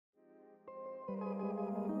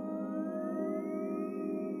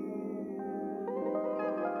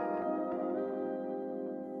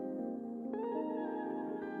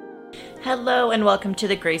Hello and welcome to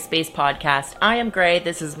the Gray Space Podcast. I am Gray,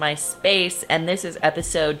 this is my space, and this is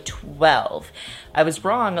episode 12. I was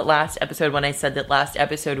wrong last episode when I said that last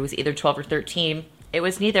episode was either 12 or 13. It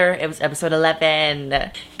was neither, it was episode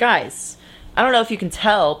 11. Guys, I don't know if you can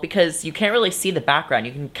tell because you can't really see the background.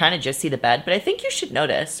 You can kind of just see the bed, but I think you should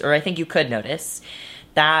notice, or I think you could notice,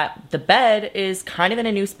 that the bed is kind of in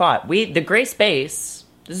a new spot. The Gray Space,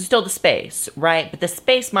 this is still the space, right? But the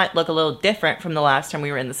space might look a little different from the last time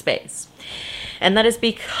we were in the space. And that is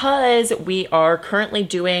because we are currently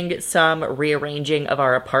doing some rearranging of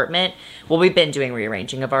our apartment. Well, we've been doing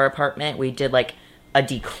rearranging of our apartment. We did like a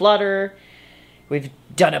declutter. We've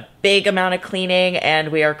done a big amount of cleaning,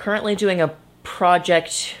 and we are currently doing a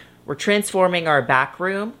project. We're transforming our back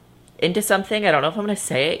room into something. I don't know if I'm going to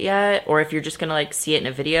say it yet, or if you're just going to like see it in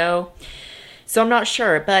a video. So I'm not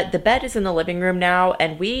sure, but the bed is in the living room now,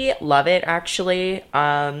 and we love it, actually.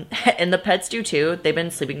 And the pets do, too. They've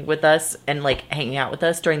been sleeping with us and, like, hanging out with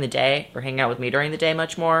us during the day, or hanging out with me during the day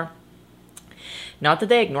much more. Not that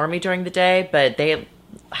they ignore me during the day, but they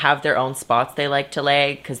have their own spots they like to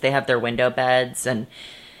lay, because they have their window beds, and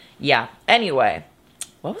yeah. Anyway,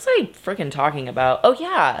 what was I freaking talking about? Oh,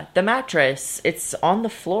 yeah, the mattress. It's on the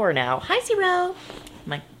floor now. Hi, Zero.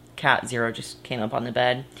 My cat, Zero, just came up on the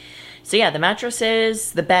bed. So yeah, the bed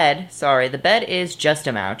is just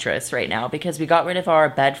a mattress right now because we got rid of our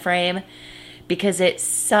bed frame because it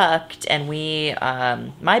sucked, and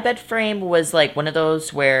my bed frame was like one of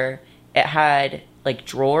those where it had like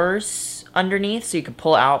drawers underneath so you could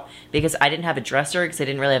pull out, because I didn't have a dresser because I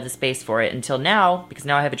didn't really have the space for it until now, because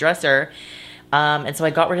now I have a dresser. And so I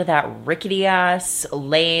got rid of that rickety ass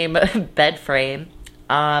lame bed frame.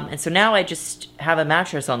 And so now I just have a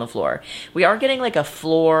mattress on the floor. We are getting like a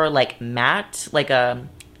floor like mat, like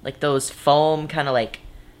those foam kind of like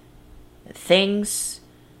things,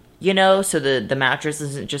 you know, so the mattress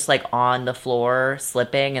isn't just like on the floor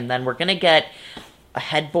slipping. And then we're going to get a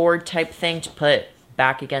headboard type thing to put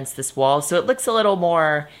back against this wall, so it looks a little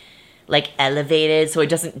more like elevated, so it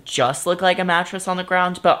doesn't just look like a mattress on the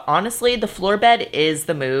ground. But honestly, the floor bed is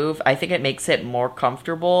the move. I think it makes it more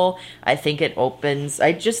comfortable. I think it opens.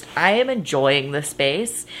 I am enjoying the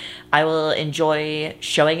space. I will enjoy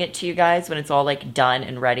showing it to you guys when it's all like done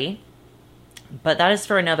and ready. But that is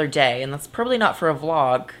for another day, and that's probably not for a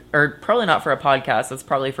vlog, or probably not for a podcast. That's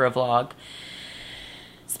probably for a vlog.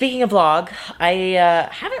 Speaking of vlog, I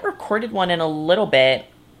haven't recorded one in a little bit.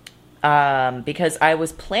 Because I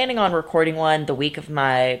was planning on recording one the week of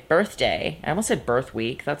my birthday. I almost said birth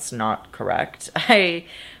week. That's not correct. I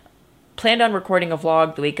planned on recording a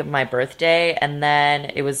vlog the week of my birthday, and then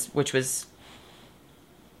which was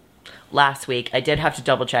last week. I did have to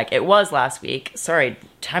double check. It was last week. Sorry,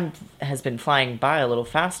 time has been flying by a little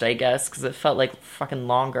fast, I guess, because it felt like fucking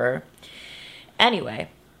longer. Anyway,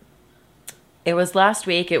 it was last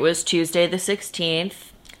week. It was Tuesday the 16th.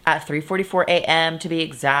 At 3:44 a.m. to be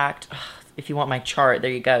exact. Ugh, if you want my chart, there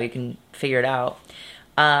you go. You can figure it out.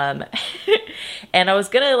 And I was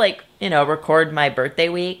going to, record my birthday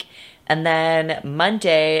week. And then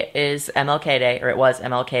Monday is MLK Day, or it was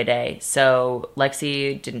MLK Day. So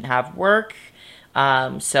Lexi didn't have work.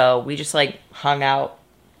 So we just, hung out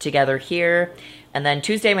together here. And then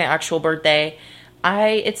Tuesday, my actual birthday,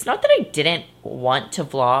 it's not that I didn't want to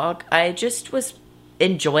vlog. I just was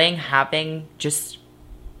enjoying having just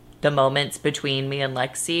the moments between me and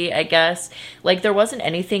Lexi, I guess. There wasn't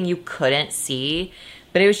anything you couldn't see,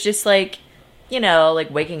 but it was just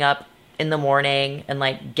waking up in the morning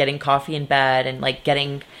and getting coffee in bed and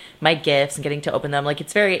getting my gifts and getting to open them.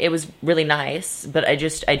 It was really nice, but I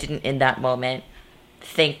didn't in that moment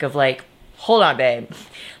think of hold on, babe,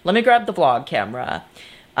 let me grab the vlog camera.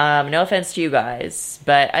 No offense to you guys,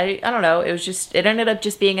 but I don't know. It ended up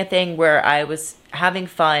just being a thing where I was having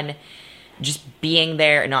fun just being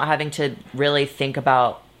there and not having to really think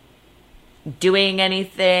about doing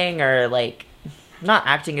anything or not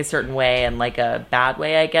acting a certain way in a bad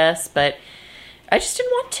way, I guess, but I just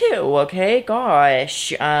didn't want to, okay,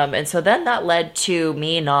 gosh. And so then that led to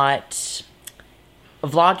me not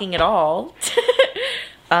vlogging at all,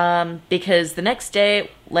 because the next day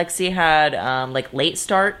Lexi had late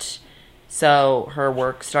start, so her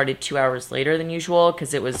work started 2 hours later than usual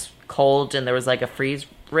because it was cold and there was a freeze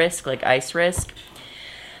risk, ice risk.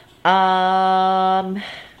 And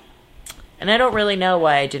I don't really know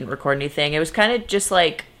why I didn't record anything. It was kind of just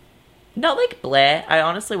not bleh. I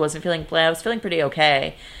honestly wasn't feeling bleh. I was feeling pretty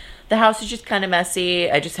okay. The house is just kind of messy.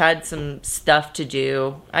 I just had some stuff to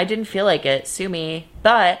do. I didn't feel like it. Sue me.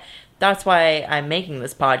 But that's why I'm making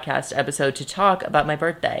this podcast episode, to talk about my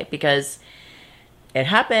birthday, because it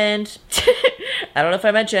happened. I don't know if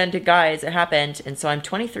I mentioned, guys, it happened. And so I'm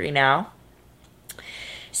 23 now.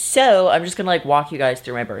 So I'm just going to like walk you guys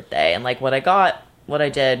through my birthday and like what I got, what I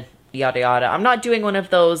did, yada yada. I'm not doing one of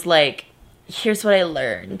those like, here's what I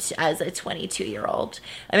learned as a 22-year-old.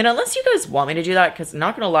 I mean, unless you guys want me to do that, because I'm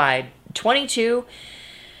not going to lie, 22,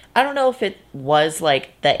 I don't know if it was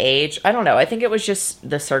like the age. I don't know. I think it was just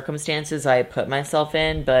the circumstances I put myself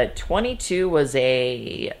in. But 22 was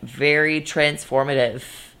a very transformative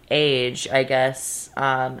age, I guess.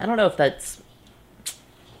 I don't know if that's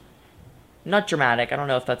not dramatic. I don't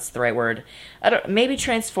know if that's the right word. Maybe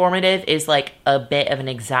transformative is like a bit of an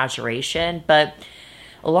exaggeration, but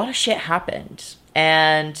a lot of shit happened.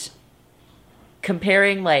 And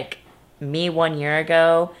comparing like me 1 year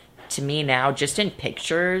ago to me now, just in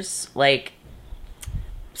pictures, like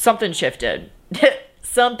something shifted.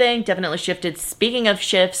 Something definitely shifted. Speaking of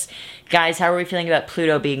shifts, guys, how are we feeling about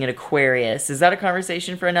Pluto being an Aquarius? Is that a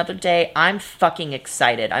conversation for another day? I'm fucking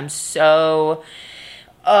excited. I'm so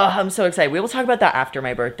excited. We will talk about that after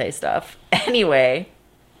my birthday stuff. Anyway,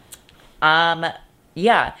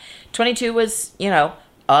 yeah, 22 was, you know,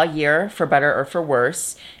 a year for better or for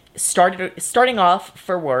worse. Starting off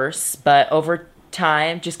for worse, but over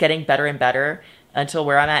time just getting better and better until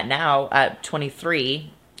where I'm at now at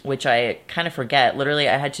 23, which I kind of forget. Literally,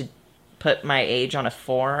 I had to put my age on a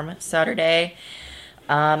form Saturday,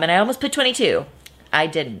 and I almost put 22. I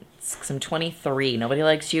didn't, because I'm 23. Nobody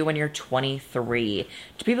likes you when you're 23.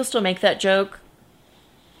 Do people still make that joke?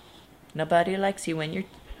 Nobody likes you when you're...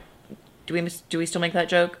 Do we still make that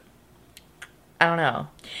joke? I don't know.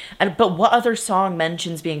 But what other song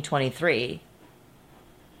mentions being 23?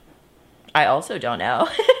 I also don't know.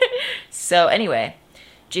 So anyway,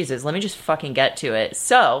 Jesus, let me just fucking get to it.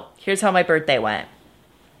 So here's how my birthday went.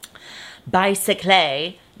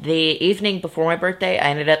 Basically, the evening before my birthday,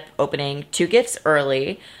 I ended up opening 2 gifts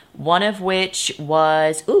early. One of which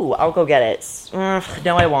was, ooh, I'll go get it.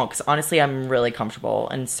 No, I won't, because honestly, I'm really comfortable.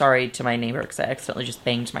 And sorry to my neighbor, because I accidentally just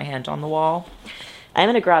banged my hand on the wall. I'm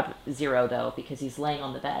going to grab Zero, though, because he's laying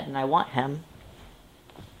on the bed, and I want him.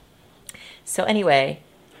 So anyway,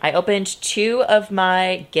 I opened 2 of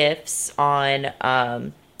my gifts on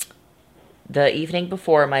the evening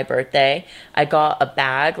before my birthday. I got a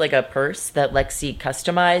bag, like a purse that Lexi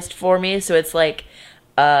customized for me. So it's like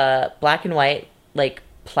black and white, like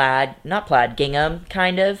gingham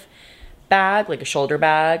kind of bag, like a shoulder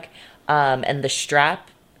bag. And the strap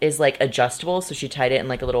is like adjustable. So she tied it in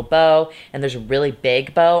like a little bow, and there's a really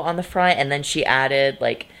big bow on the front. And then she added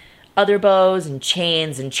like other bows and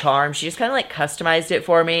chains and charms. She just kind of like customized it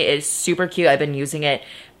for me. It's super cute. I've been using it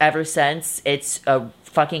ever since. It's a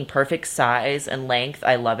fucking perfect size and length.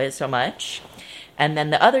 I love it so much. And then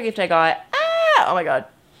the other gift I got, oh my God,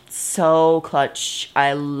 so clutch.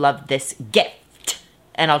 I love this gift,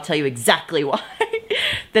 and I'll tell you exactly why.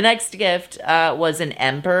 The next gift was an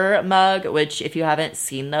Ember mug, which if you haven't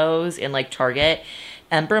seen those in like Target,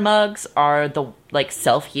 Ember mugs are the like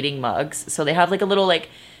self-heating mugs. So they have like a little like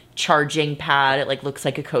charging pad. It like looks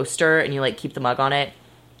like a coaster, and you like keep the mug on it.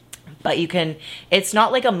 But you can, it's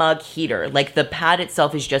not like a mug heater. Like the pad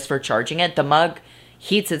itself is just for charging it. The mug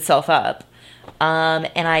heats itself up.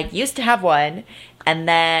 And I used to have one. And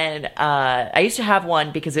then I used to have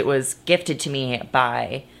one because it was gifted to me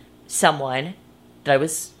by someone that I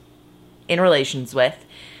was in relations with.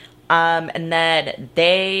 And then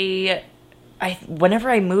whenever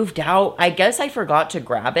I moved out, I guess I forgot to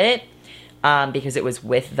grab it. Because it was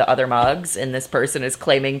with the other mugs, and this person is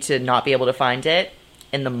claiming to not be able to find it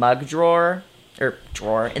in the mug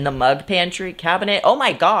in the mug pantry cabinet. Oh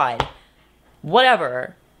my God.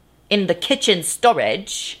 Whatever. In the kitchen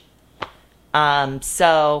storage.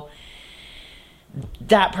 So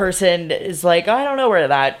that person is like, I don't know where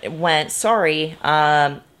that went. Sorry.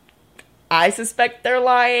 I suspect they're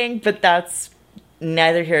lying, but that's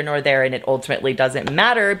neither here nor there, and it ultimately doesn't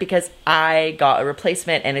matter because I got a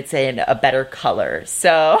replacement and it's in a better color.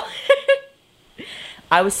 So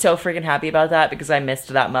I was so freaking happy about that because I missed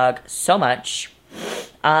that mug so much.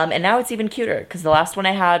 And now it's even cuter because the last one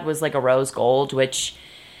I had was like a rose gold, which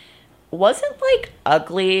wasn't like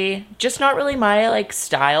ugly, just not really my like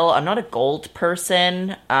style. I'm not a gold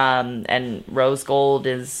person. And rose gold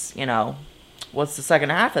is, you know, what's the second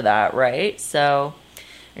half of that, right? So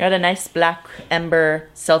I got a nice black Ember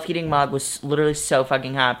self-heating mug, was literally so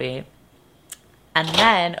fucking happy. And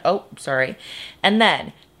then, and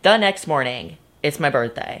then the next morning, it's my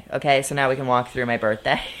birthday. Okay, so now we can walk through my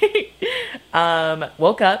birthday.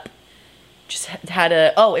 Woke up, just had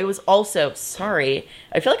it was also, sorry,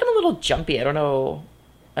 I feel like I'm a little jumpy. I don't know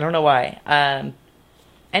I don't know why.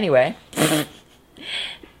 Anyway,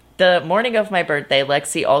 the morning of my birthday,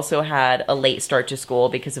 Lexi also had a late start to school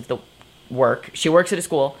because of the work. She works at a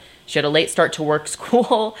school. She had a late start to work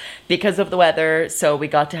school because of the weather. So we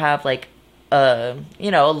got to have like a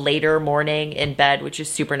later morning in bed, which is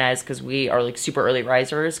super nice because we are like super early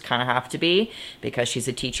risers, kind of have to be because she's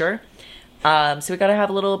a teacher. So we got to have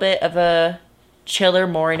a little bit of a chiller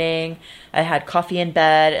morning. I had coffee in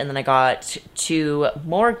bed, and then I got 2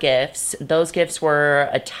 more gifts. Those gifts were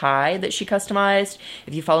a tie that she customized.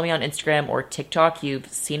 If you follow me on Instagram or TikTok, you've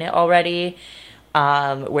seen it already.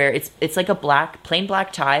 Where it's like a plain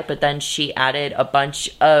black tie, but then she added a bunch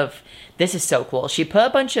of, this is so cool. She put a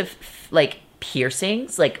bunch of like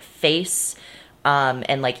piercings, like face,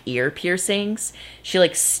 and like ear piercings. She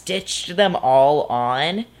like stitched them all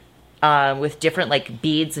on, with different like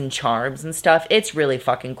beads and charms and stuff. It's really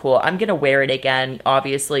fucking cool. I'm gonna wear it again,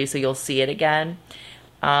 obviously, so you'll see it again.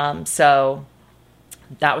 So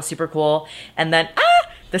that was super cool. And then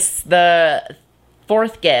the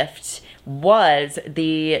 4th gift was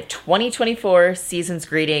the 2024 season's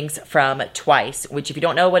greetings from Twice, which if you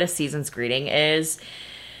don't know what a season's greeting is,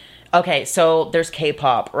 okay, so there's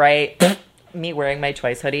K-pop, right? Me wearing my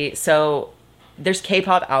Twice hoodie. So there's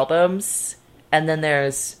K-pop albums, and then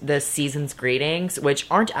there's the season's greetings, which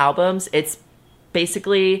aren't albums. It's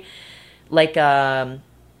basically like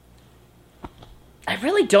I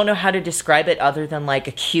really don't know how to describe it other than like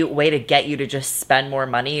a cute way to get you to just spend more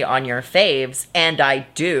money on your faves, and I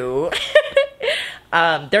do.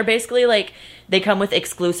 They're basically like, they come with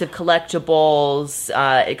exclusive collectibles,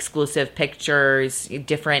 exclusive pictures,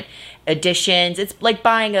 different editions. It's like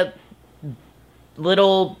buying a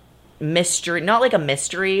little mystery, not like a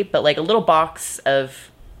mystery, but like a little box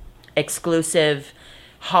of exclusive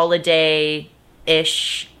holiday-ish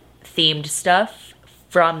themed stuff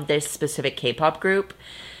from this specific K-pop group.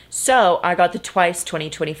 So I got the Twice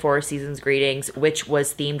 2024 season's greetings, which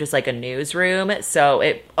was themed as like a newsroom. So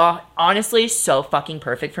it honestly so fucking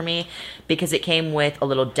perfect for me because it came with a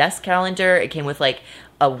little desk calendar. It came with like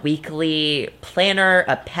a weekly planner,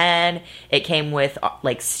 a pen. It came with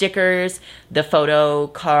like stickers, the photo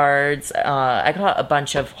cards. I got a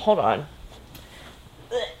bunch of, hold on.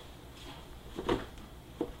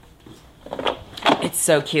 It's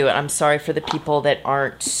so cute. I'm sorry for the people that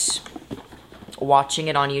aren't watching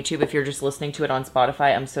it on YouTube. If you're just listening to it on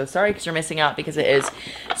Spotify, I'm so sorry because you're missing out because it is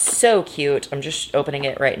so cute. I'm just opening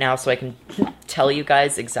it right now so I can tell you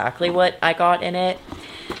guys exactly what I got in it.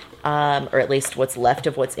 Or at least what's left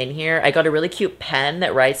of what's in here. I got a really cute pen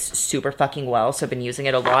that writes super fucking well, so I've been using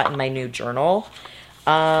it a lot in my new journal.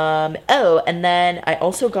 And then I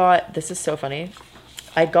also got, this is so funny,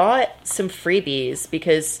 I got some freebies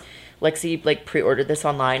because Lexi like pre-ordered this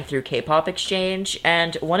online through K-pop Exchange,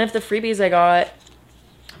 and one of the freebies I got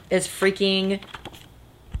is freaking,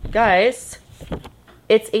 guys,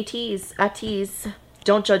 it's ATEEZ.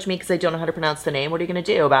 Don't judge me because I don't know how to pronounce the name. What are you gonna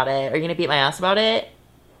do about it? Are you gonna beat my ass about it?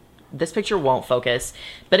 This picture won't focus,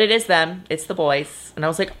 but it is them. It's the boys, and I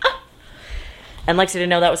was like, ah! And Lexi didn't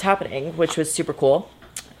know that was happening, which was super cool.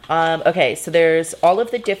 Okay, so there's all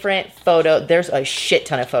of the different there's a shit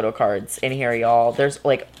ton of photo cards in here, y'all. There's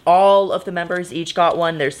like all of the members each got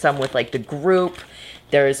one. There's some with like the group.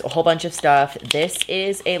 There's a whole bunch of stuff. This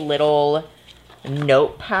is a little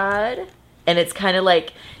notepad, and it's kind of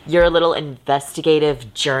like you're a little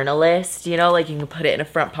investigative journalist, you know, like you can put it in a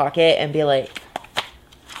front pocket and be like,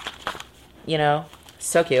 you know,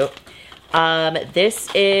 so cute.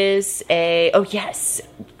 This is oh yes,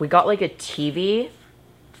 we got like a TV.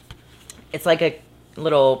 It's like a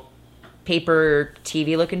little paper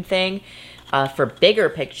TV looking thing for bigger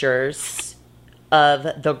pictures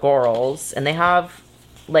of the girls. And they have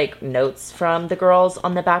like notes from the girls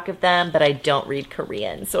on the back of them, but I don't read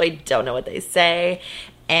Korean, so I don't know what they say.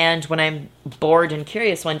 And when I'm bored and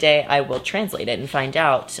curious one day, I will translate it and find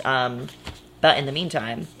out. But in the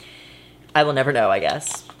meantime, I will never know, I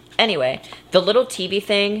guess. Anyway, the little TV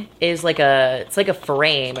thing is like it's like a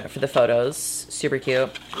frame for the photos. Super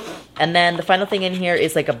cute. And then the final thing in here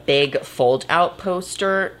is like a big fold out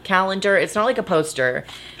poster calendar. It's not like a poster,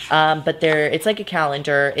 but it's like a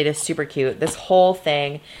calendar. It is super cute. This whole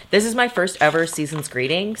thing, this is my first ever season's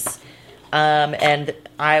greetings. And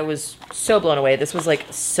I was so blown away. This was like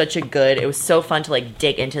it was so fun to like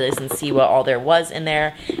dig into this and see what all there was in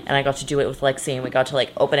there. And I got to do it with Lexi, and we got to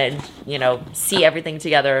like open it and, you know, see everything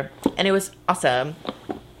together. And it was awesome.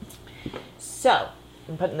 So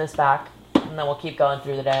I'm putting this back, and then we'll keep going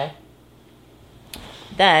through the day.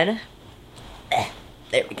 Then,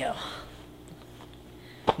 there we go.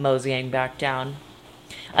 Moseying back down.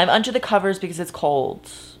 I'm under the covers because it's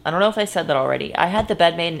cold. I don't know if I said that already. I had the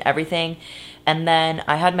bed made and everything. And then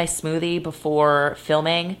I had my smoothie before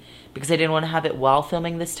filming because I didn't want to have it while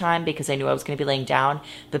filming this time because I knew I was going to be laying down.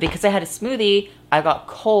 But because I had a smoothie, I got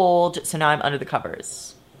cold. So now I'm under the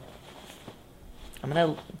covers.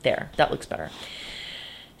 There, that looks better.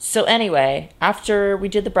 So anyway, after we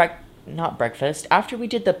did the after we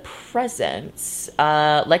did the presents,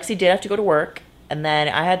 Lexi did have to go to work. And then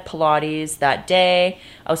I had Pilates that day.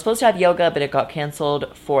 I was supposed to have yoga, but it got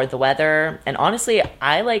canceled for the weather. And honestly,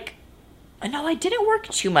 I didn't work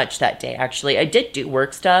too much that day, actually. I did do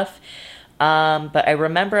work stuff. But I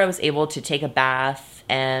remember I was able to take a bath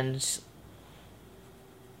and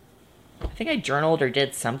I think I journaled or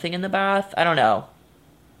did something in the bath. I don't know.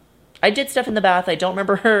 I did stuff in the bath. I don't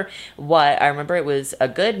remember what. I remember it was a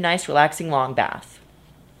good, nice, relaxing, long bath.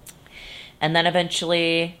 And then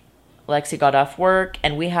eventually Lexi got off work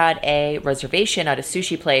and we had a reservation at a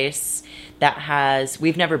sushi place that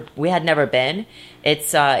we had never been.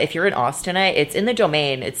 It's if you're in Austin, it's in the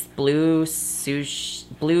Domain. It's Blue Sake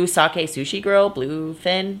Sushi Grill,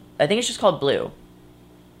 Bluefin. I think it's just called Blue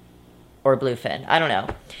or Bluefin. I don't know.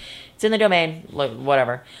 It's in the Domain,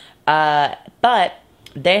 whatever. But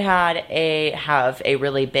they have a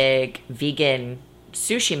really big vegan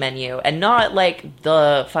sushi menu, and not like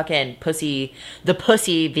the fucking pussy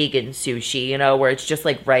vegan sushi, you know, where it's just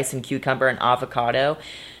like rice and cucumber and avocado.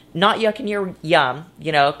 Not yuck and yum,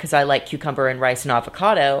 you know, because I like cucumber and rice and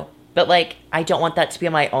avocado, but like I don't want that to be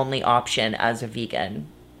my only option as a vegan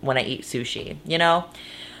when I eat sushi, you know.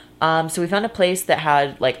 So we found a place that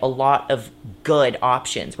had like a lot of good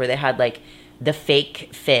options, where they had like the fake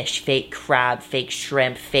fish, fake crab, fake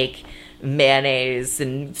shrimp, fake mayonnaise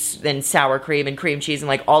and sour cream and cream cheese and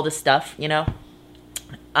like all the stuff, you know.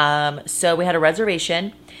 So we had a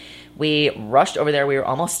reservation. We rushed over there. We were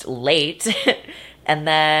almost late. And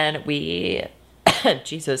then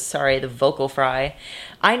Jesus, sorry, the vocal fry.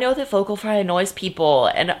 I know that vocal fry annoys people,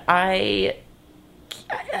 and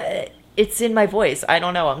it's in my voice. I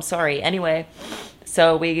don't know. I'm sorry. Anyway,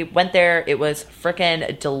 so we went there. It was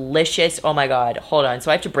freaking delicious. Oh my God. Hold on.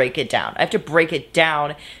 So I have to break it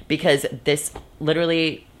down. Because this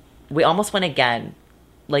literally, we almost went again,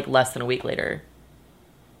 like less than a week later.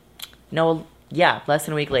 No, yeah, less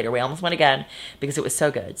than a week later. We almost went again because it was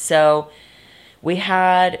so good. So we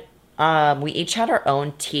each had our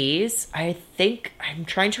own teas. I'm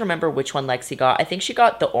trying to remember which one Lexi got. I think she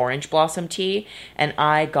got the orange blossom tea, and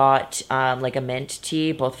I got like a mint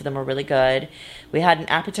tea. Both of them were really good. We had an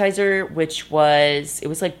appetizer, which was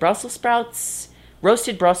like Brussels sprouts,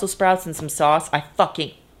 roasted Brussels sprouts and some sauce. I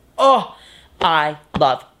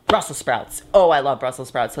love Brussels sprouts. Oh, I love Brussels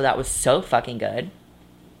sprouts. So that was so fucking good.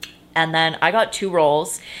 And then I got 2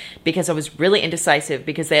 rolls because I was really indecisive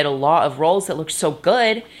because they had a lot of rolls that looked so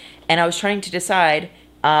good. And I was trying to decide.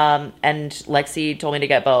 And Lexi told me to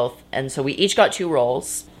get both. And so we each got 2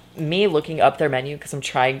 rolls. Me looking up their menu because I'm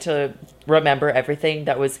trying to remember everything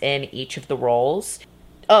that was in each of the rolls.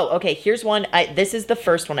 Oh, okay. Here's one. This is the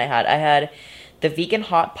first one I had. I had the vegan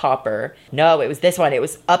hot popper. No, it was this one. It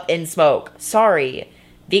was up in smoke. Sorry.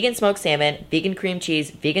 Vegan smoked salmon, vegan cream cheese,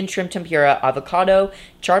 vegan shrimp tempura, avocado,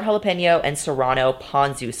 charred jalapeno, and serrano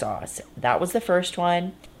ponzu sauce. That was the first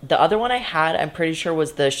one. The other one I had, I'm pretty sure,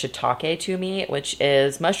 was the shiitake to me, which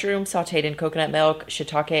is mushroom sauteed in coconut milk,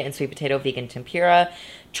 shiitake and sweet potato vegan tempura,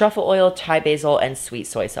 truffle oil, Thai basil, and sweet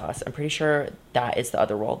soy sauce. I'm pretty sure that is the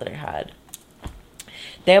other roll that I had.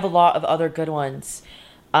 They have a lot of other good ones.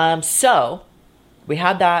 So we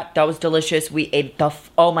had that. That was delicious. We ate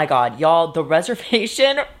oh my God, y'all, the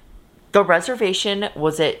reservation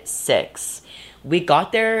was at 6. We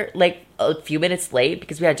got there like a few minutes late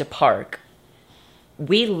because we had to park.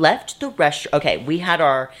 We left the restaurant. Okay, we had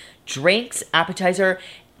our drinks, appetizer,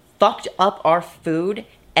 fucked up our food,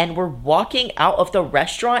 and we're walking out of the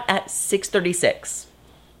restaurant at 6:36.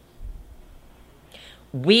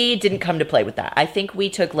 We didn't come to play with that. I think we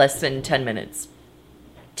took less than 10 minutes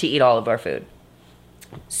to eat all of our food.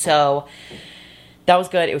 So that was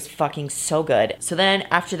good. It was fucking so good. So then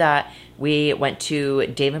after that, we went to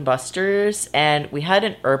Dave & Buster's, and we had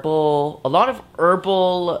a lot of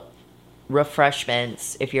herbal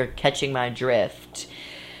refreshments, if you're catching my drift.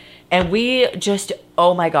 And we just,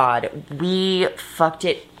 oh my God, we fucked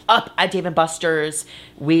it up at Dave & Buster's.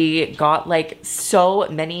 We got like so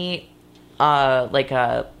many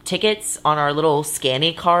tickets on our little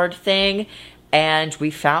scanny card thing. And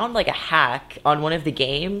we found like a hack on one of the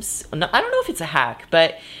games. I don't know if it's a hack,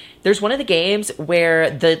 but there's one of the games where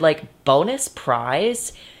the like bonus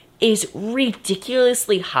prize is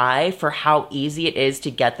ridiculously high for how easy it is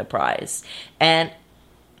to get the prize. And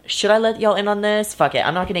Should I let y'all in on this? Fuck it.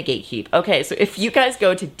 I'm not going to gatekeep. Okay, so if you guys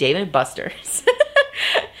go to Dave & Buster's,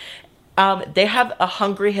 they have a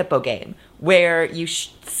Hungry Hippo game where you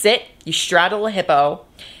sit, you straddle a hippo,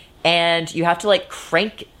 and you have to like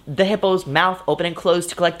crank the hippo's mouth open and close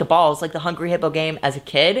to collect the balls, like the Hungry Hippo game as a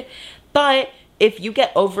kid. But if you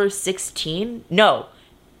get over 16, no,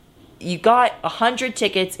 you got 100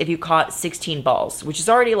 tickets if you caught 16 balls, which is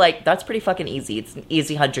already like, that's pretty fucking easy. It's an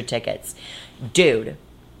easy 100 tickets. Dude,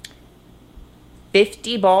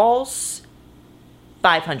 50 balls,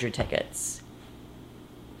 500 tickets.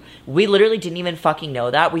 We literally didn't even fucking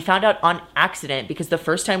know that. We found out on accident because the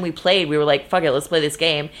first time we played, we were like, fuck it, let's play this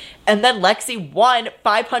game. And then Lexi won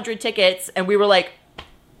 500 tickets and we were like...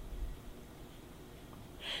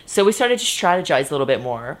 So we started to strategize a little bit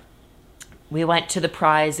more. We went to the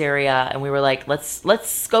prize area and we were like, let's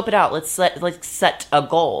scope it out. Let's set a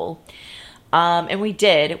goal. And we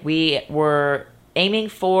did. We were aiming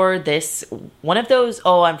for this, one of those,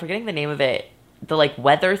 oh, I'm forgetting the name of it. The like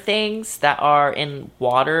weather things that are in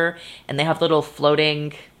water and they have little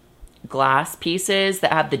floating glass pieces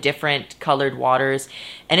that have the different colored waters.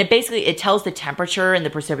 And it tells the temperature and the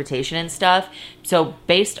precipitation and stuff. So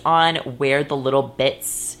based on where the little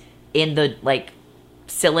bits in the like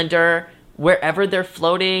cylinder, wherever they're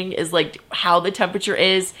floating is like how the temperature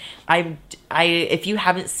is. If you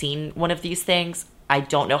haven't seen one of these things, I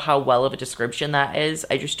don't know how well of a description that is.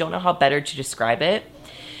 I just don't know how better to describe it.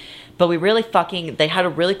 But we really they had a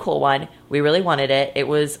really cool one. We really wanted it. It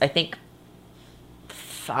was, I think,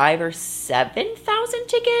 5,000 or 7,000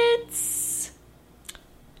 tickets.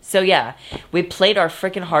 So yeah, we played our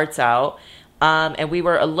freaking hearts out. And we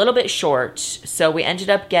were a little bit short. So we ended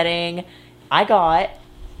up getting, I got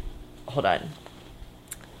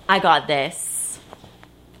this.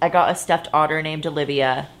 I got a stuffed otter named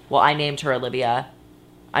Olivia. Well, I named her Olivia.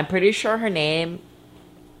 I'm pretty sure her name,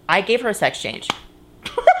 I gave her a sex change.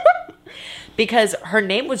 Because her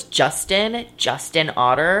name was Justin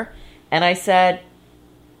Otter. And I said,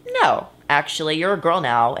 no, actually, you're a girl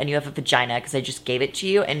now and you have a vagina because I just gave it to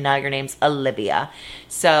you. And now your name's Olivia.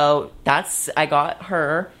 So I got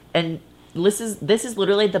her. And this is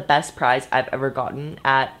literally the best prize I've ever gotten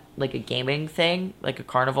at like a gaming thing, like a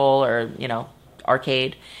carnival or,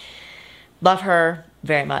 arcade. Love her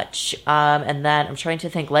very much. And then I'm trying to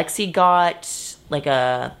think, Lexi got like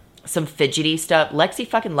some fidgety stuff. Lexi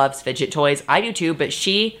fucking loves fidget toys. I do too, but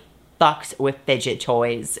she fucks with fidget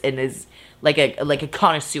toys and is like a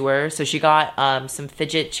connoisseur. So she got some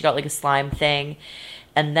fidget. She got like a slime thing.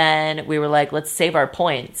 And then we were like, let's save our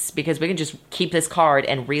points because we can just keep this card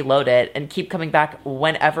and reload it and keep coming back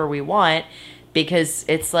whenever we want because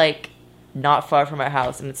it's like not far from our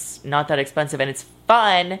house and it's not that expensive and it's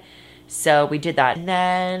fun. So we did that. And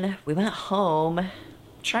then we went home. I'm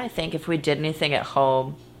trying to think if we did anything at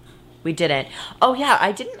home. We didn't. Oh yeah,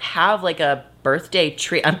 I didn't have like a birthday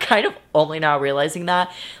treat. I'm kind of only now realizing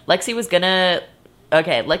that. Lexi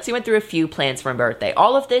went through a few plans for my birthday.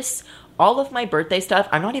 All of my birthday stuff,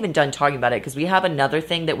 I'm not even done talking about it because we have another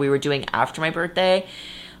thing that we were doing after my birthday.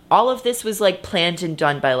 All of this was like planned and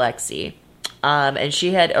done by Lexi. And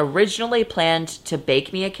she had originally planned to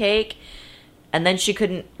bake me a cake and then she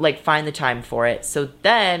couldn't like find the time for it. So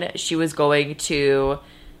then she was going to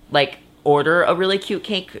like order a really cute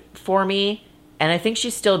cake for me. And I think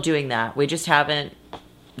she's still doing that. We just haven't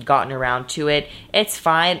gotten around to it. It's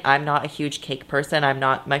fine. I'm not a huge cake person.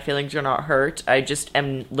 My feelings are not hurt. I just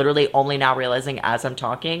am literally only now realizing as I'm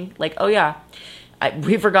talking, like, oh yeah,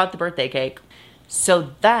 we forgot the birthday cake.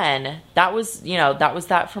 So then that was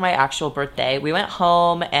that for my actual birthday. We went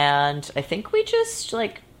home and I think we just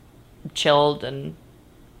like chilled and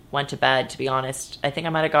went to bed, to be honest. I think I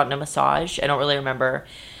might have gotten a massage. I don't really remember.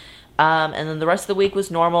 And then the rest of the week was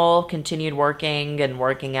normal, continued working and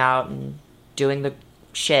working out and doing the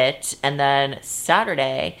shit. And then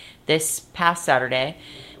this past Saturday,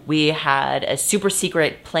 we had a super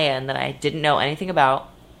secret plan that I didn't know anything about.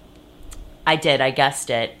 I guessed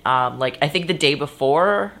it. I think the day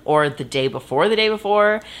before or the day before the day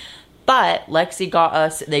before. But Lexi got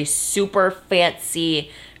us a super fancy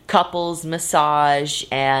couples massage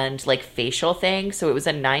and like facial thing. So it was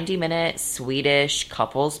a 90-minute Swedish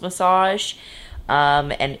couples massage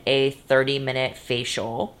and a 30-minute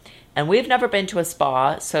facial. And we've never been to a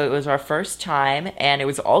spa, so it was our first time, and it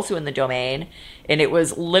was also in the Domain, and it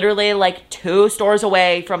was literally like 2 stores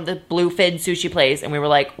away from the Bluefin sushi place, and we were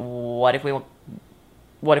like, what if we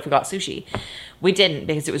got sushi? We didn't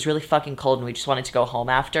because it was really fucking cold and we just wanted to go home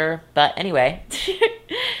after. But anyway,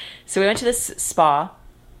 so we went to this spa.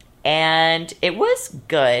 And it was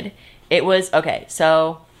good. Okay,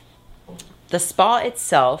 so the spa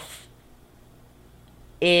itself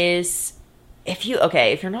is if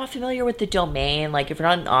you're not familiar with the Domain, like if you're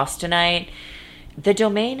not an Austinite, the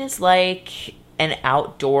Domain is like an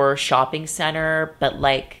outdoor shopping center, but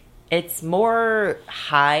like it's more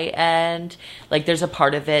high end. Like there's a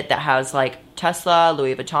part of it that has like Tesla,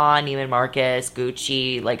 Louis Vuitton, Neiman Marcus,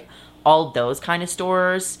 Gucci, like all those kind of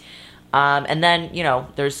stores. And then,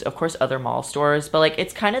 there's of course other mall stores, but like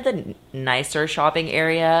it's kind of the nicer shopping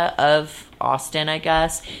area of Austin, I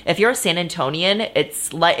guess. If you're a San Antonian,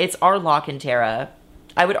 it's our La Cantera.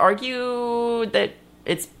 I would argue that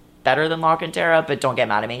it's better than La Cantera, but don't get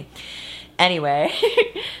mad at me. Anyway,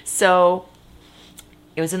 so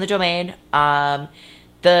it was in the Domain.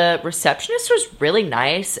 The receptionist was really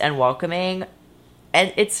nice and welcoming.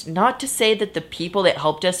 And it's not to say that the people that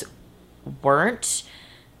helped us weren't,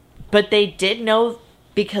 but they did know,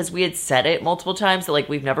 because we had said it multiple times, that like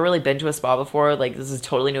we've never really been to a spa before. Like this is a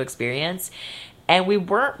totally new experience. And we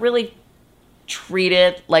weren't really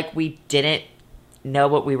treated like we didn't know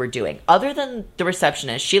what we were doing. Other than the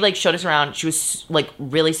receptionist, she like showed us around. She was like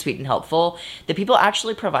really sweet and helpful. The people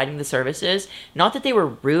actually providing the services, not that they were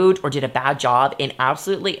rude or did a bad job in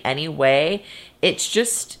absolutely any way. It's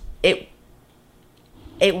just it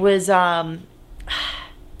was I'm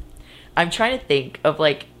trying to think of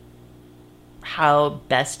like how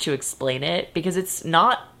best to explain it, because it's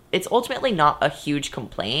ultimately not a huge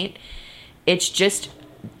complaint. It's just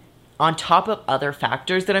on top of other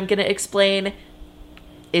factors that I'm going to explain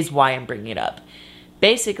is why I'm bringing it up.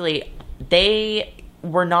 Basically, they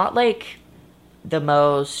were not like the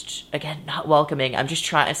most, again, not welcoming. I'm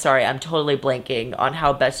totally blanking on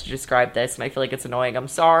how best to describe this, and I feel like it's annoying. I'm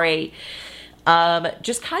sorry.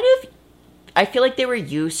 Just kind of, I feel like they were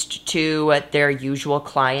used to their usual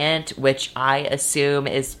client, which I assume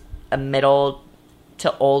is a middle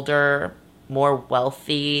to older, more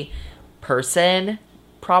wealthy person,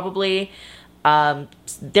 probably.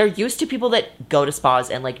 They're used to people that go to spas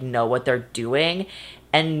and like know what they're doing.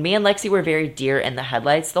 And me and Lexi were very deer in the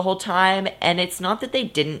headlights the whole time. And it's not that they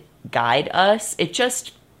didn't guide us. It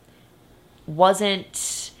just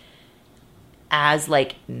wasn't as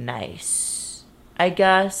like nice, I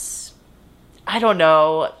guess. I don't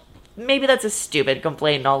know. Maybe that's a stupid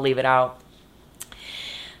complaint and I'll leave it out.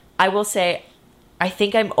 I will say, I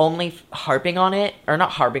think I'm only harping on it, or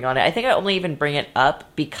not harping on it. I think I only even bring it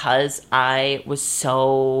up because I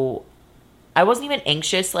wasn't even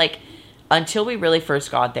anxious, like, until we really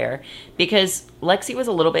first got there. Because Lexi was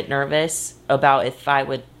a little bit nervous about if I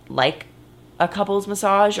would like a couples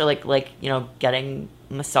massage, or getting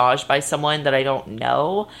massaged by someone that I don't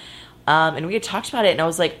know. And we had talked about it, and I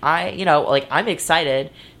was like, I'm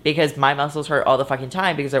excited because my muscles hurt all the fucking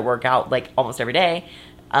time because I work out like almost every day.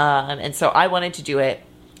 And so I wanted to do it.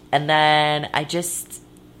 And then I just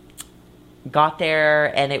got there,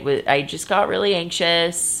 and I just got really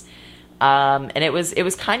anxious. And it was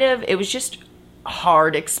just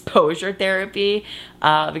hard exposure therapy,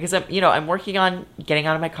 because I'm working on getting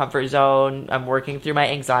out of my comfort zone. I'm working through my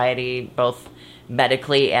anxiety, both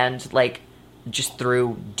medically and like just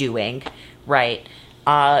through doing, right?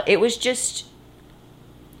 It was just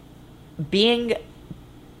being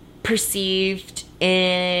perceived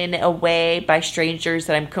in a way by strangers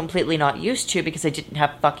that I'm completely not used to because I didn't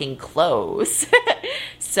have fucking clothes.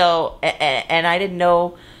 So, and I didn't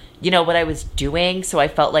know, what I was doing. So I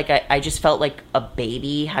felt like I just felt like a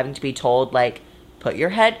baby having to be told, like, put your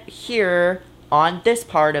head here on this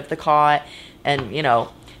part of the cot. And,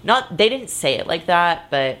 they didn't say it like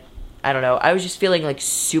that, but I don't know. I was just feeling like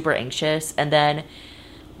super anxious. And then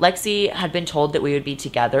Lexi had been told that we would be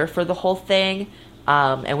together for the whole thing.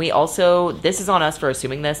 And we also, this is on us for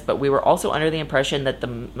assuming this, but we were also under the impression that the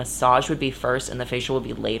massage would be first and the facial would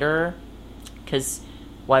be later. Because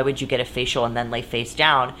why would you get a facial and then lay face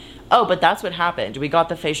down? Oh, but that's what happened. We got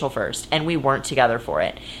the facial first, and we weren't together for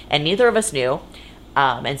it. And neither of us knew.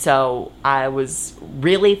 And so I was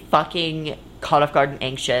really fucking caught off guard and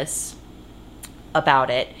anxious about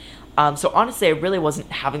it. So honestly, I really wasn't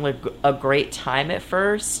having like a great time at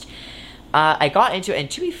first. I got into it, and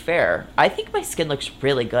to be fair, I think my skin looks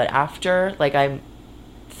really good after. Like, I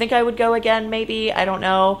think I would go again, maybe. I don't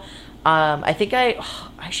know. I think I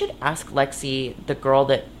should ask Lexi, the girl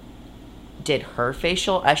that did her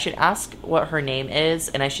facial. I should ask what her name is,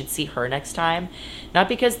 and I should see her next time. Not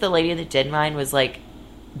because the lady that did mine was like,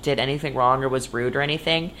 did anything wrong or was rude or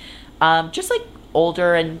anything. Just like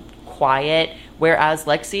older and quiet. Whereas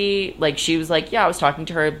Lexi, like, she was like, yeah, I was talking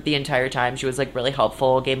to her the entire time. She was like really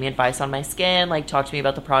helpful, gave me advice on my skin, like talked to me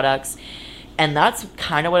about the products. And that's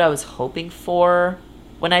kind of what I was hoping for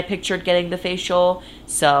when I pictured getting the facial.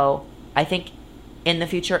 So I think in the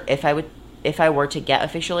future, if I would if I were to get a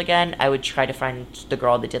facial again, I would try to find the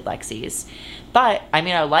girl that did Lexi's. But, I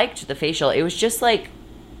mean, I liked the facial. It was just, like,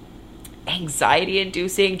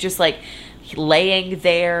 anxiety-inducing, just, like, laying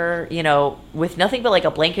there, you know, with nothing but, like,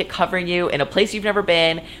 a blanket covering you in a place you've never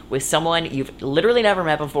been, with someone you've literally never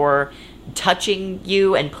met before, touching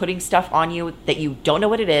you and putting stuff on you that you don't know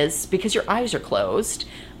what it is because your eyes are closed.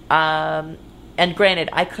 And granted,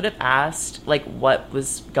 I could have asked, like, what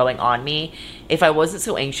was going on me. If I wasn't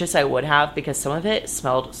so anxious, I would have, because some of it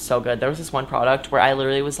smelled so good. There was this one product where I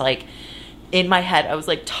literally was, like, in my head, I was,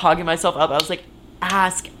 like, talking myself up. I was, like,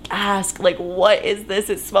 ask, like, what is this?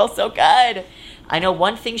 It smells so good. I know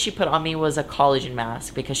one thing she put on me was a collagen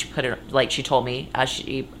mask, because she put it, like, she told me as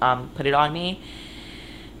she put it on me.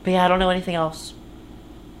 But, yeah, I don't know anything else.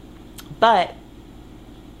 But,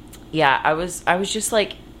 yeah, I was just,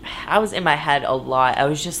 like, I was in my head a lot. I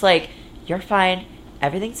was just like, you're fine.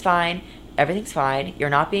 Everything's fine. Everything's fine. You're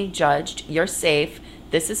not being judged. You're safe.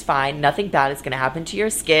 This is fine. Nothing bad is going to happen to your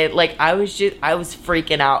skin. Like, I was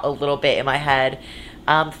freaking out a little bit in my head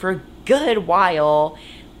for a good while.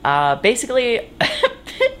 Basically,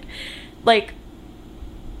 like,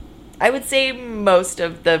 I would say most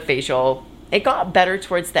of the facial, it got better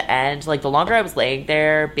towards the end. Like, the longer I was laying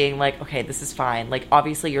there, being like, okay, this is fine. Like,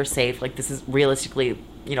 obviously you're safe. Like, this is realistically,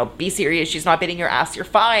 you know, be serious. She's not beating your ass. You're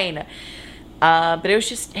fine. But it was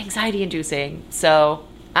just anxiety inducing. So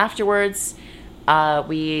afterwards,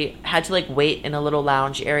 we had to, like, wait in a little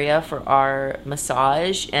lounge area for our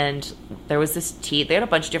massage. And there was this tea. They had a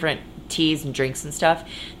bunch of different teas and drinks and stuff.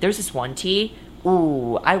 There's this one tea.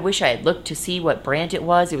 Ooh, I wish I had looked to see what brand it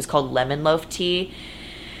was. It was called Lemon Loaf Tea.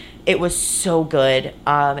 It was so good.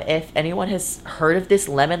 If anyone has heard of this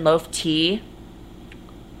Lemon Loaf Tea,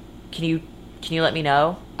 can you let me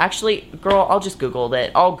know? Actually, girl, I'll just Google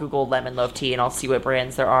it. I'll Google Lemon Loaf Tea and I'll see what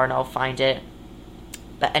brands there are and I'll find it.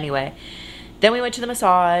 But anyway, then we went to the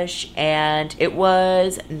massage and it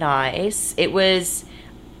was nice. It was...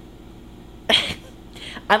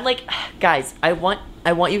 I'm like, guys, I want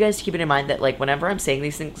you guys to keep it in mind that, like, whenever I'm saying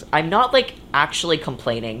these things, I'm not, like, actually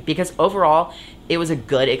complaining, because overall it was a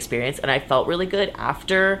good experience and I felt really good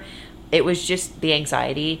after. It was just the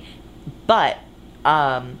anxiety. But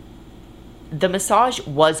the massage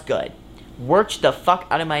was good. Worked the fuck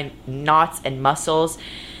out of my knots and muscles.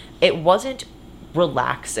 It wasn't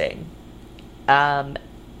relaxing. But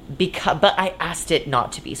I asked it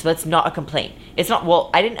not to be. So that's not a complaint. It's not, well,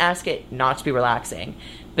 I didn't ask it not to be relaxing.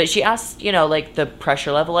 But she asked, you know, like, the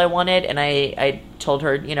pressure level I wanted. And I told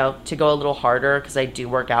her, you know, to go a little harder because I do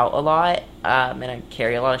work out a lot. And I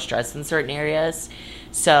carry a lot of stress in certain areas.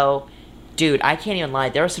 So, dude, I can't even lie.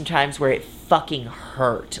 There were some times where it fucking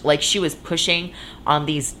hurt. Like, she was pushing on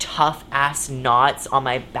these tough ass knots on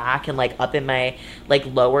my back and, like, up in my, like,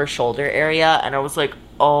 lower shoulder area. And I was like,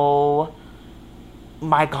 oh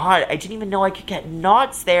my God, I didn't even know I could get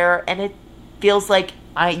knots there. And it feels like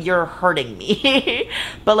you're hurting me.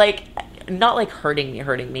 But, like, not like hurting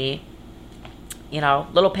me, you know,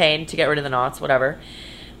 little pain to get rid of the knots, whatever.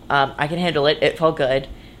 I can handle it. It felt good.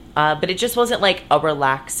 But it just wasn't like a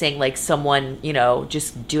relaxing, like someone, you know,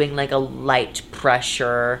 just doing like a light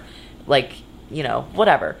pressure, like, you know,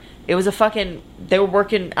 whatever. It was they were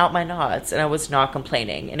working out my knots and I was not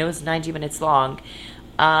complaining. And it was 90 minutes long.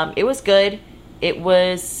 It was good.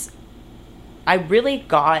 I really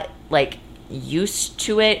got, like, used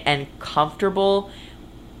to it and comfortable,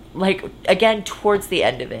 like, again, towards the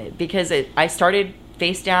end of it, because I started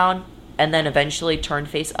face down and then eventually turned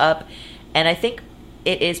face up. And I think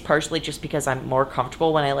it is partially just because I'm more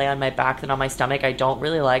comfortable when I lay on my back than on my stomach. I don't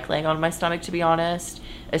really like laying on my stomach, to be honest,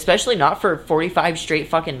 especially not for 45 straight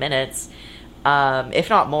fucking minutes. If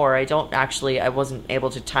not more. I wasn't able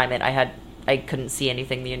to time it. I couldn't see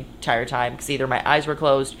anything the entire time because either my eyes were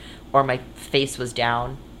closed or my face was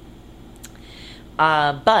down.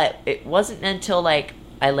 But it wasn't until, like,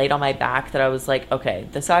 I laid on my back that I was like, okay,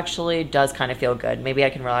 this actually does kind of feel good. Maybe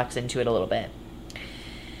I can relax into it a little bit.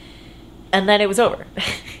 And then it was over.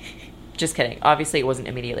 Just kidding. Obviously, it wasn't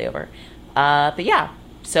immediately over. But yeah,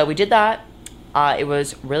 so we did that. It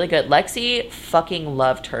was really good. Lexi fucking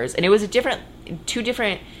loved hers. And it was two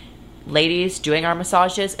different ladies doing our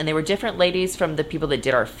massages. And they were different ladies from the people that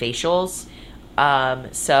did our facials.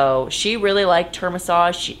 So she really liked her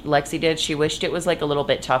massage. Lexi did. She wished it was, like, a little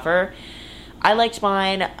bit tougher. I liked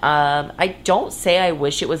mine. I don't say I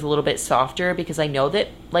wish it was a little bit softer because I know that,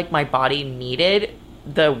 like, my body needed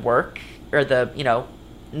the work or the, you know,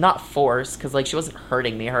 not force, because, like, she wasn't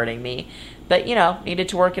hurting me, but, you know, needed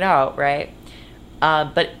to work it out, right?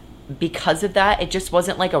 But because of that, it just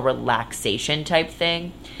wasn't like a relaxation type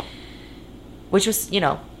thing, which was, you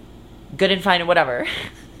know, good and fine and whatever.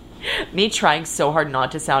 Me trying so hard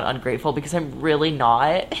not to sound ungrateful because I'm really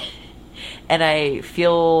not. And I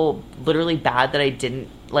feel literally bad that I didn't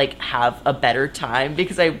like have a better time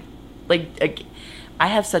because I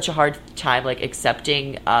have such a hard time like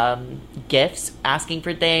accepting gifts, asking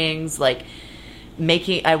for things, like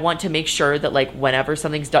I want to make sure that like whenever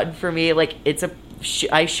something's done for me, like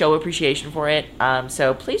I show appreciation for it.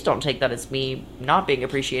 So please don't take that as me not being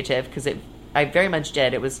appreciative, because I very much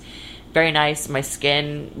did. It was very nice. My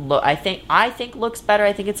skin I think looks better.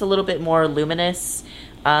 I think it's a little bit more luminous.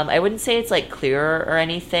 I wouldn't say it's like clearer or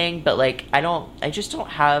anything, but like I just don't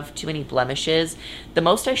have too many blemishes. The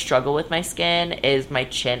most I struggle with my skin is my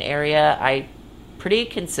chin area. I pretty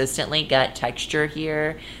consistently get texture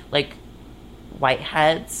here, like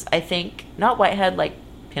whiteheads, I think. Not whitehead, like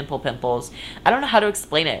pimples. I don't know how to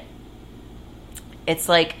explain it. It's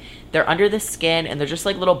like they're under the skin and they're just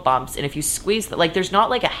like little bumps, and if you squeeze like there's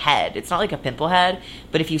not like a head. It's not like a pimple head,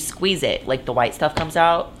 but if you squeeze it, like the white stuff comes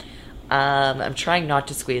out. I'm trying not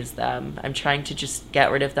to squeeze them. I'm trying to just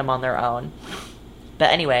get rid of them on their own. But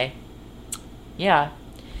anyway, yeah.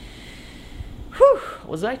 Whew,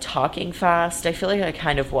 was I talking fast? I feel like I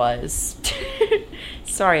kind of was.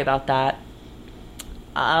 Sorry about that.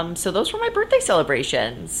 So those were my birthday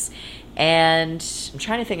celebrations. And I'm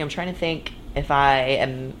trying to think if I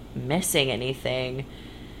am missing anything.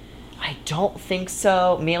 I don't think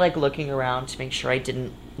so. Me like looking around to make sure I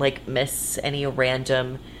didn't like miss any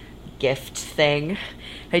random gift thing.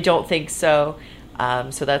 I don't think so.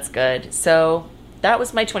 So that's good. So that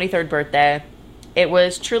was my 23rd birthday. It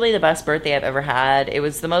was truly the best birthday I've ever had. It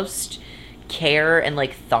was the most care and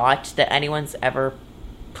like thought that anyone's ever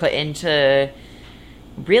put into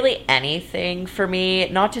really anything for me.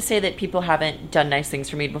 Not to say that people haven't done nice things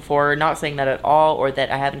for me before, not saying that at all, or that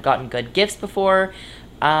I haven't gotten good gifts before.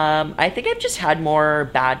 I think I've just had more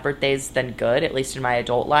bad birthdays than good, at least in my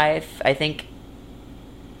adult life. I think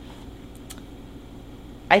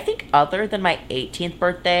other than my 18th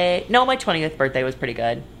birthday, no, my 20th birthday was pretty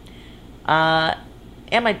good.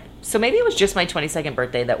 So maybe it was just my 22nd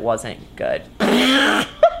birthday that wasn't good.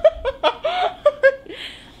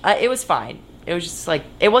 It was fine. It was just like,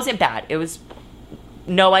 it wasn't bad.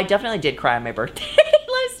 I definitely did cry on my birthday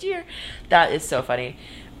last year. That is so funny.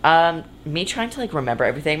 Me trying to like remember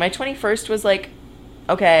everything. My 21st was like,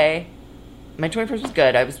 okay. My 21st was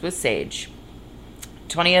good. I was with Sage.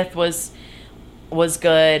 20th was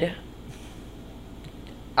good.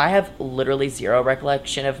 I have literally zero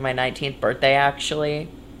recollection of my 19th birthday, actually.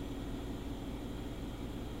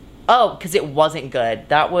 Oh, because it wasn't good.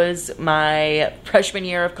 That was my freshman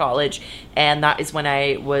year of college, and that is when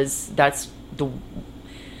I was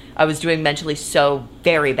doing mentally so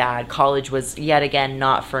very bad. College was, yet again,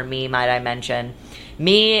 not for me, might I mention.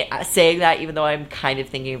 Me saying that, even though I'm kind of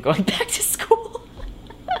thinking of going back to school.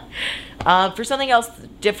 For something else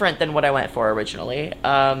different than what I went for originally.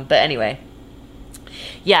 But anyway.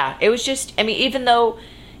 Yeah, it was just, I mean,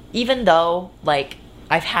 even though, like,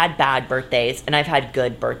 I've had bad birthdays and I've had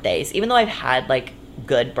good birthdays, even though I've had, like,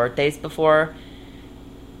 good birthdays before,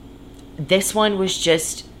 this one was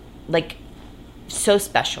just, like, so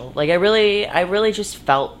special. Like, I really just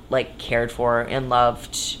felt, like, cared for and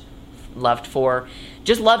loved for.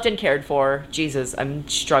 Just loved and cared for. Jesus, I'm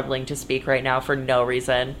struggling to speak right now for no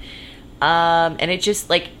reason. And it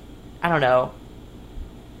just, like, I don't know.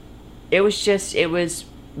 It was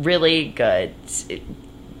really good. It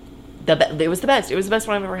was the best. It was the best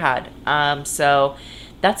one I've ever had. So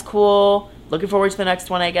that's cool. Looking forward to the next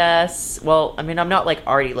one, I guess. Well, I mean, I'm not like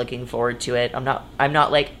already looking forward to it. I'm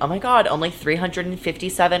not like, oh my God, only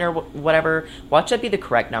 357 or whatever. Watch that be the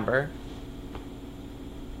correct number.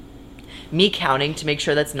 Me counting to make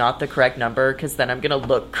sure that's not the correct number, because then I'm going to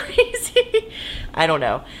look crazy. I don't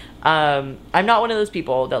know. I'm not one of those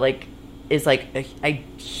people that like is like a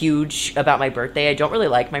huge about my birthday. I don't really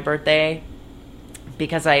like my birthday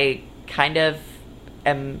because I kind of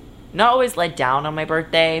am not always let down on my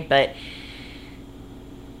birthday, but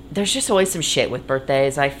there's just always some shit with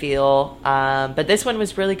birthdays, I feel. But this one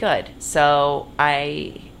was really good. So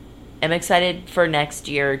I am excited for next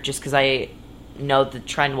year just because I know the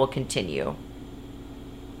trend will continue.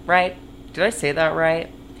 Right? Did I say that right?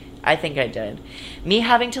 I think I did. Me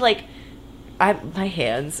having to like, my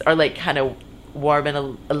hands are like kind of warm and a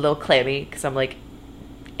little clammy because I'm like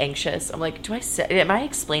anxious. I'm like, am I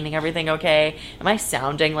explaining everything okay? Am I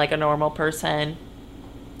sounding like a normal person?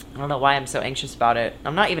 I don't know why I'm so anxious about it.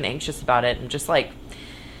 I'm not even anxious about it. I'm just like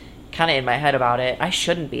kind of in my head about it. I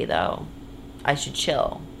shouldn't be though. I should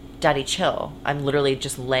chill. Daddy, chill. I'm literally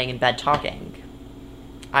just laying in bed talking.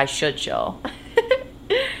 I should chill.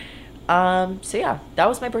 So yeah, that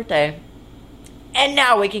was my birthday. And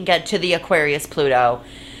now we can get to the Aquarius Pluto.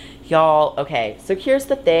 Y'all, okay, so here's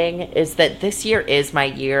the thing, is that this year is my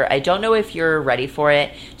year. I don't know if you're ready for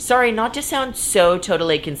it. Sorry, not to sound so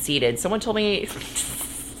totally conceited. Someone told me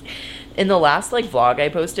in the last, vlog I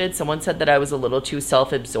posted, someone said that I was a little too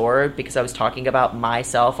self-absorbed because I was talking about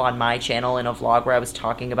myself on my channel in a vlog where I was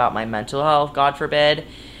talking about my mental health, God forbid.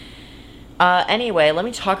 Anyway, let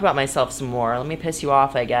me talk about myself some more. Let me piss you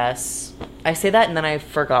off, I guess. I say that and then I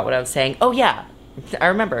forgot what I was saying. Oh, yeah, I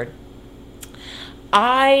remembered.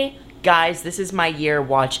 Guys, this is my year.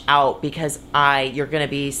 Watch out, because you're going to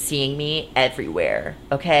be seeing me everywhere,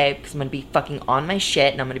 okay? Because I'm going to be fucking on my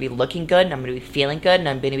shit, and I'm going to be looking good, and I'm going to be feeling good, and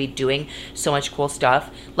I'm going to be doing so much cool stuff.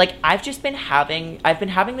 I've been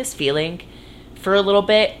having this feeling for a little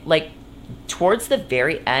bit, towards the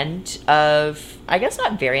very end of, I guess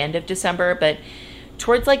not very end of December, but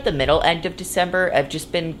towards, the middle end of December, I've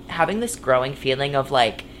just been having this growing feeling of,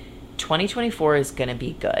 2024 is going to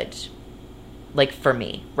be good. For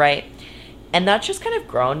me, right? And that's just kind of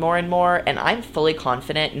grown more and more, and I'm fully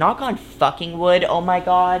confident, knock on fucking wood, oh my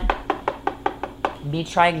god, me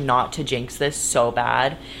trying not to jinx this so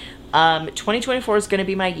bad. 2024 is gonna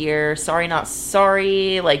be my year. Sorry, not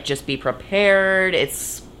sorry. Just be prepared.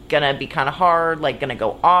 It's gonna be kind of hard, gonna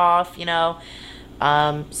go off,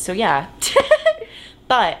 so yeah.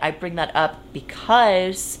 But I bring that up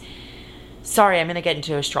because, sorry, I'm going to get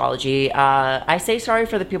into astrology. I say sorry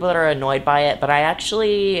for the people that are annoyed by it, but I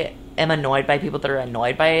actually am annoyed by people that are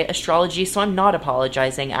annoyed by astrology, so I'm not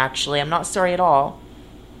apologizing, actually. I'm not sorry at all.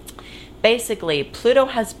 Basically, Pluto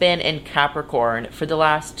has been in Capricorn for the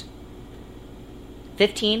last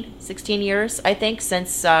 15, 16 years, I think,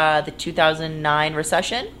 since the 2009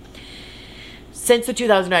 recession.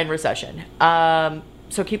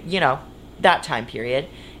 So keep, that time period.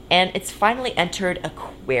 And it's finally entered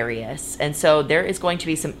Aquarius. And so there is going to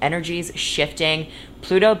be some energies shifting.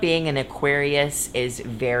 Pluto being an Aquarius is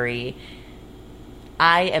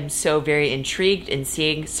I am so very intrigued in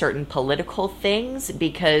seeing certain political things,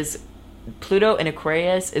 because Pluto in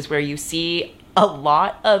Aquarius is where you see a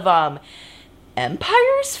lot of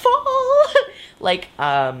empires fall.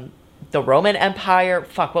 The Roman Empire.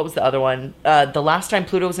 Fuck, what was the other one? The last time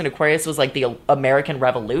Pluto was in Aquarius was the American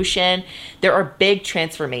Revolution. There are big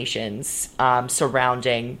transformations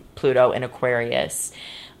surrounding Pluto in Aquarius.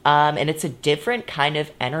 And it's a different kind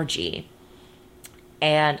of energy.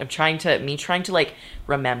 And I'm trying to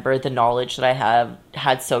remember the knowledge that I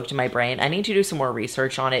had soaked in my brain. I need to do some more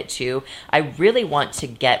research on it too. I really want to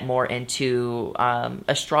get more into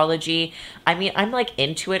astrology. I mean, I'm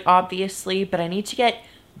into it obviously, but I need to get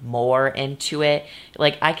more into it.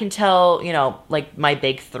 I can tell, my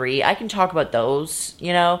big three, I can talk about those,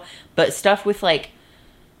 but stuff with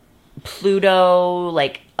Pluto,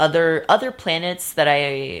 other planets that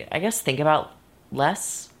I guess think about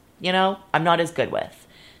less, I'm not as good with.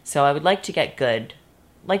 So I would like to get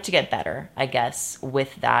better, I guess,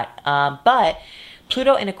 with that. But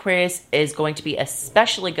Pluto in Aquarius is going to be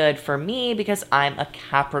especially good for me because I'm a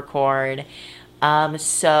Capricorn.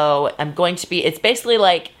 So I'm going to be, it's basically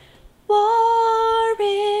war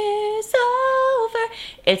is over.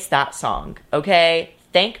 It's that song, okay?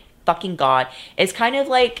 Thank fucking God. It's kind of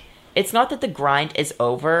it's not that the grind is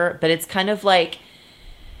over, but it's kind of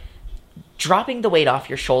dropping the weight off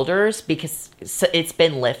your shoulders because it's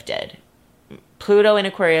been lifted. Pluto in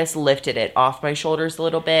Aquarius lifted it off my shoulders a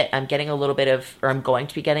little bit. I'm going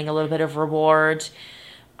to be getting a little bit of reward.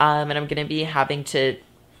 And I'm going to be having to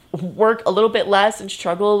work a little bit less and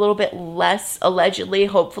struggle a little bit less, allegedly,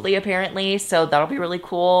 hopefully, apparently. So that'll be really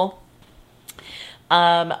cool.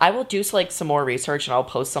 I will do some more research and I'll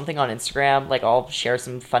post something on Instagram. I'll share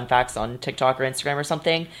some fun facts on TikTok or Instagram or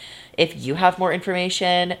something. If you have more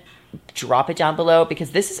information, drop it down below,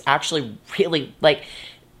 because this is actually really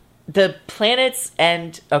the planets.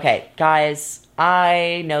 And okay, guys,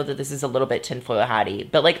 I know that this is a little bit tinfoil hatty,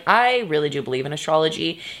 but I really do believe in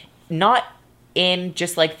astrology. Not in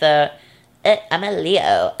just I'm a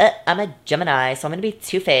Leo, I'm a Gemini, so I'm gonna be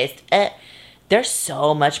two-faced. There's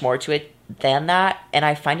so much more to it than that, and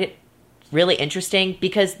I find it really interesting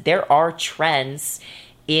because there are trends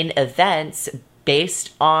in events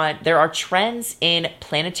there are trends in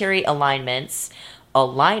planetary alignments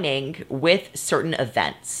aligning with certain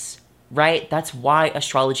events, right? That's why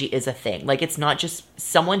astrology is a thing. It's not just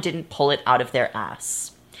someone didn't pull it out of their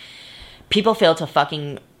ass. People fail to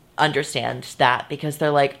fucking understand that because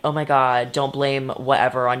they're oh my God, don't blame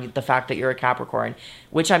whatever on the fact that you're a Capricorn,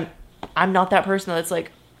 which I'm not that person that's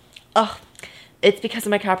oh, it's because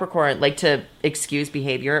I'm a Capricorn, to excuse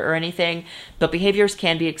behavior or anything, but behaviors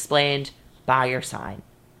can be explained by your sign.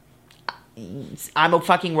 I'm a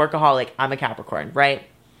fucking workaholic. I'm a Capricorn, right?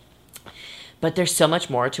 But there's so much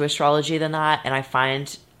more to astrology than that, and I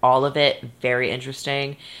find all of it very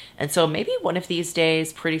interesting. And so maybe one of these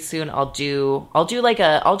days, pretty soon, I'll do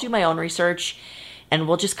my own research, and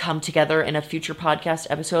we'll just come together in a future podcast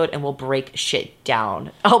episode and we'll break shit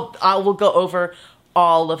down. We'll go over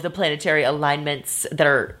all of the planetary alignments that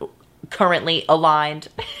are currently aligned.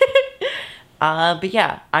 But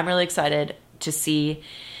yeah, I'm really excited to see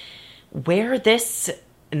where this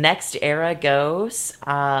next era goes.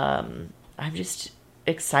 I'm just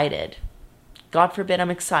excited. God forbid I'm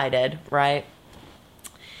excited, right?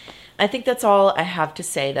 I think that's all I have to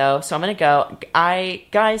say, though. So I'm going to go.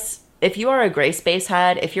 Guys, if you are a gray space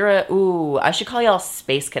head, if you're I should call y'all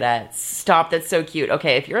space cadets. Stop, that's so cute.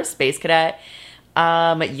 Okay, if you're a space cadet,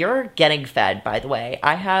 you're getting fed, by the way.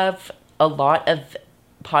 I have a lot of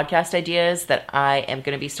podcast ideas that I am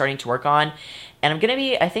going to be starting to work on. And I'm going to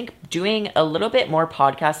be, I think, doing a little bit more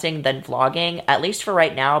podcasting than vlogging, at least for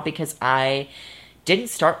right now, because I didn't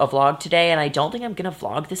start a vlog today, and I don't think I'm going to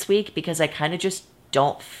vlog this week because I kind of just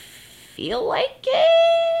don't feel like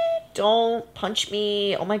it. Don't punch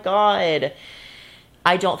me. Oh my God.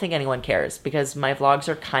 I don't think anyone cares because my vlogs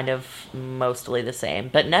are kind of mostly the same.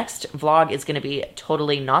 But next vlog is going to be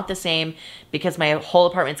totally not the same because my whole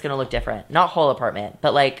apartment's going to look different. Not whole apartment,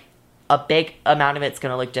 but like a big amount of it's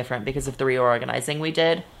going to look different because of the reorganizing we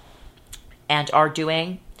did and are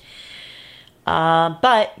doing.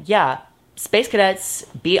 But yeah, Space Cadets,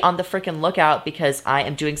 be on the freaking lookout because I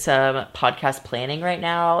am doing some podcast planning right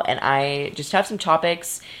now, and I just have some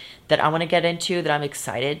topics that I want to get into that I'm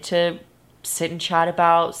excited to sit and chat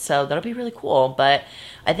about. So that'll be really cool. But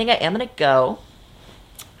I think I am going to go.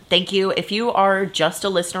 Thank you. If you are just a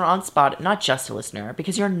listener on not just a listener,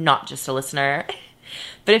 because you're not just a listener.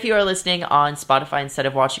 But if you are listening on Spotify instead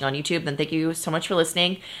of watching on YouTube, then thank you so much for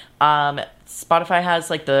listening. Spotify has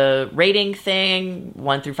like the rating thing,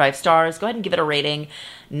 1 through 5 stars. Go ahead and give it a rating.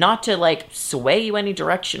 Not to like sway you any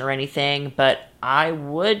direction or anything, but I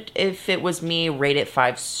would, if it was me, rate it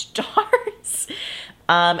 5 stars.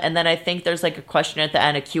 And then I think there's like a question at the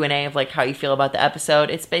end, a Q&A of like how you feel about the episode.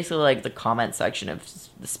 It's basically like the comment section of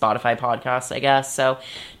the Spotify podcast, I guess. So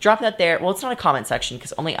drop that there. Well, it's not a comment section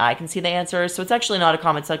because only I can see the answers. So it's actually not a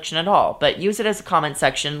comment section at all. But use it as a comment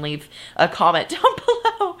section. Leave a comment down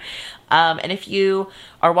below. And if you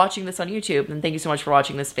are watching this on YouTube, then thank you so much for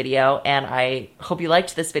watching this video. And I hope you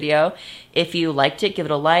liked this video. If you liked it, give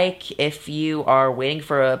it a like. If you are waiting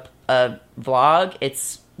for a vlog,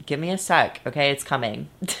 give me a sec, okay? It's coming.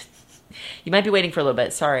 You might be waiting for a little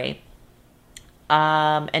bit, sorry.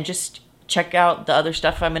 And just check out the other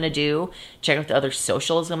stuff I'm going to do. Check out the other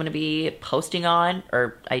socials I'm going to be posting on,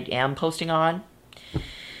 or I am posting on.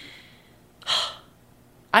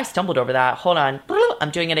 I stumbled over that. Hold on. I'm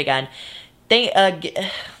doing it again.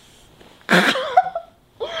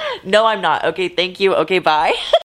 No, I'm not. Okay, thank you. Okay, bye.